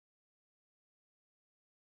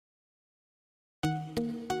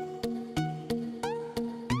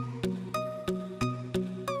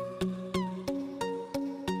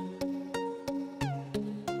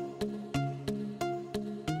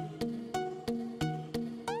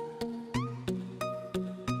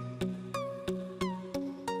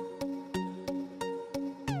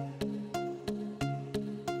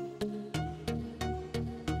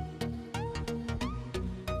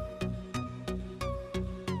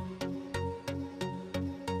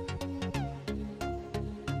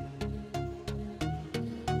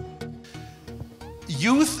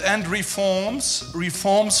Youth and reforms,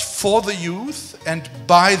 reforms for the youth and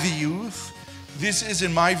by the youth. This is,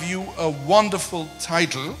 in my view, a wonderful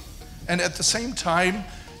title, and at the same time,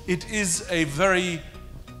 it is a very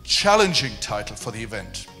challenging title for the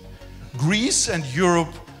event. Greece and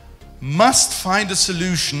Europe must find a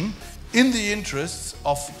solution in the interests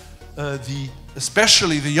of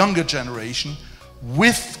especially the younger generation,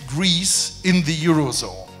 with Greece in the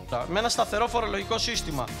Eurozone. Με ένα σταθερό φορολογικό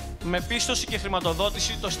σύστημα, με πίστοση και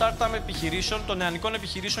χρηματοδότηση των startup επιχειρήσεων, των νεανικών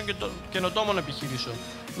επιχειρήσεων και των καινοτόμων επιχειρήσεων,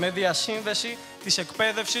 με διασύνδεση της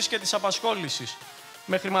εκπαίδευσης και της απασχόλησης,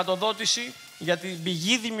 με χρηματοδότηση για την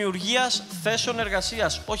πηγή δημιουργίας θέσεων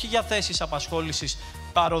εργασίας, όχι για θέσεις απασχόλησης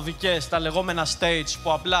παροδικές, τα λεγόμενα stage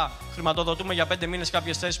που απλά χρηματοδοτούμε για 5 μήνες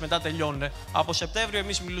κάποιες θέσεις, μετά τελειώνουν. Από Σεπτέμβριο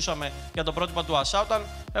εμείς μιλούσαμε για το πρότυπο του ΑΣΑ, όταν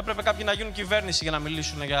έπρεπε κάποιοι να γίνουν κυβέρνηση για να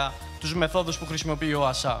μιλήσουν για τους μεθόδους που χρησιμοποιεί ο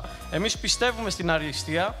ΑΣΑ. Εμείς πιστεύουμε στην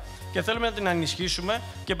αριστεία και θέλουμε να την ενισχύσουμε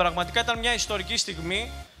και πραγματικά ήταν μια ιστορική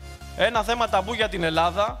στιγμή, ένα θέμα ταμπού για την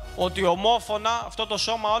Ελλάδα, ότι ομόφωνα αυτό το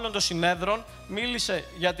σώμα όλων των συνέδρων μίλησε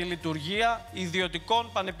για τη λειτουργία ιδιωτικών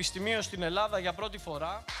πανεπιστημίων στην Ελλάδα για πρώτη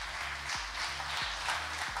φορά.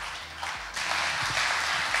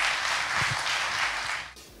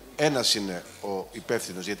 Ένας είναι ο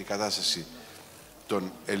υπεύθυνος για την κατάσταση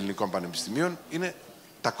των ελληνικών πανεπιστημίων, είναι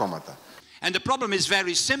τα κόμματα. And the problem is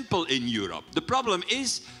very simple in Europe. The problem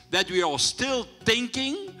is that we are still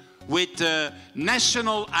thinking with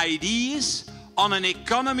national ideas on an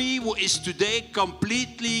economy who is today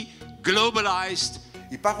completely globalized.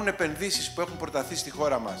 Υπάρχουν επενδύσεις που έχουν προταθεί στη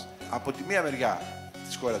χώρα μας από τη μία μεριά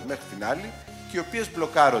της χώρας μέχρι την άλλη και οι οποίες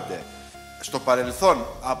μπλοκάρονται στο παρελθόν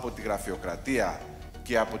από τη γραφειοκρατία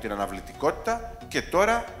και από την αναβλητικότητα και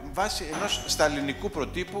τώρα βάσει ενός σταλινικού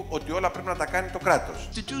προτύπου ότι όλα πρέπει να τα κάνει το κράτος.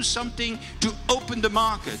 To do something to open the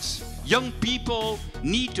markets. Young people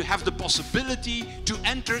need to have the possibility to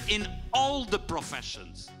enter in all the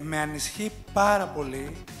professions. Με ανισχύει πάρα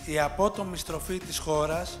πολύ η απότομη στροφή της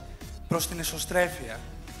χώρας προς την εσωστρέφεια.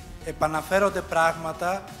 Επαναφέρονται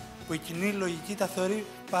πράγματα που η κοινή λογική τα θεωρεί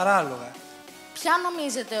παράλογα. Ποια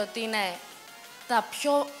νομίζετε ότι είναι τα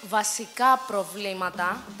πιο βασικά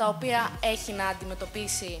προβλήματα τα οποία έχει να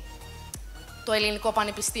αντιμετωπίσει το ελληνικό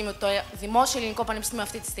πανεπιστήμιο, το δημόσιο ελληνικό πανεπιστήμιο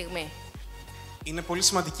αυτή τη στιγμή? Είναι πολύ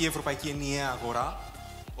σημαντική η ευρωπαϊκή ενιαία αγορά,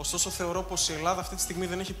 ωστόσο θεωρώ πως η Ελλάδα αυτή τη στιγμή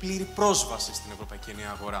δεν έχει πλήρη πρόσβαση στην ευρωπαϊκή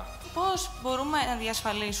ενιαία αγορά. Πώς μπορούμε να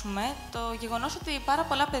διασφαλίσουμε το γεγονός ότι πάρα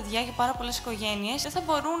πολλά παιδιά και πάρα πολλές οικογένειες δεν θα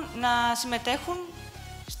μπορούν να συμμετέχουν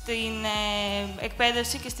στην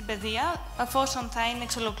εκπαίδευση και στην παιδεία, εφόσον θα είναι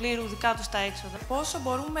εξ ολοκλήρου δικά τους τα έξοδα? Πόσο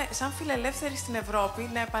μπορούμε, σαν φιλελεύθεροι στην Ευρώπη,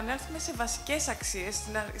 να επανέλθουμε σε βασικές αξίες,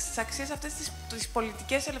 στις αξίες αυτές τις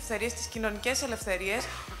πολιτικές ελευθερίες, τις κοινωνικές ελευθερίες.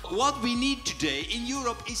 What we need today in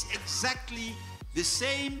Europe is exactly the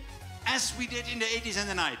same as we did in the 80s and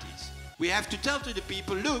the 90s. We have to tell to the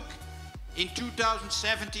people, look, in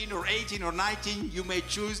 2017 or 18 or 19, you may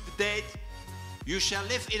choose the date. You shall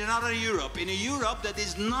live in another Europe, in a Europe that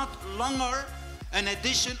is not longer an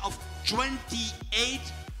addition of 28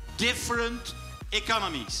 different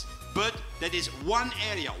economies, but that is one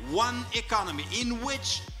area, one economy, in which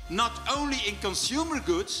not only in consumer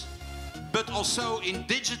goods, but also in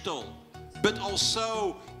digital, but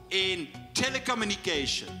also in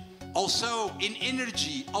telecommunication, also in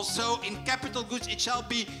energy, also in capital goods, it shall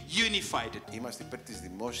be unified. Είμαστε υπέρ της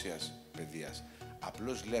δημόσιας παιδείας.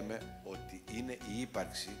 Απλώς λέμε ότι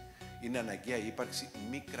είναι αναγκαία η ύπαρξη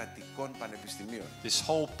μη κρατικών πανεπιστημίων. This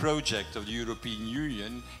whole project of the European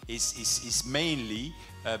Union is mainly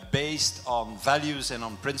based on values and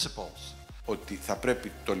on principles. Ότι θα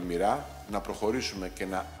πρέπει τολμηρά να προχωρήσουμε και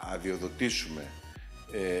να αδειοδοτήσουμε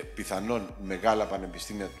πιθανόν μεγάλα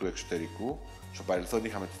πανεπιστήμια του εξωτερικού. Στο παρελθόν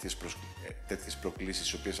είχαμε τέτοιες προκλήσεις,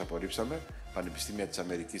 τις οποίες απορρίψαμε, πανεπιστήμια της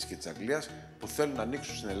Αμερικής και της Αγγλίας, που θέλουν να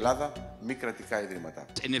ανοίξουν στην Ελλάδα μη κρατικά ιδρύματα.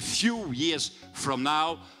 In a few years from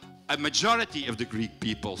now, a majority of the Greek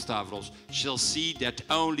people, Stavros, shall see that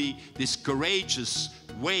only this courageous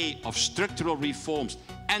way of structural reforms,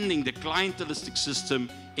 ending the clientelistic system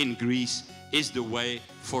in Greece, is the way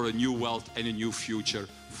for a new wealth and a new future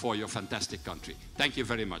for your fantastic country. Thank you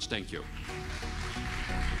very much. Thank you.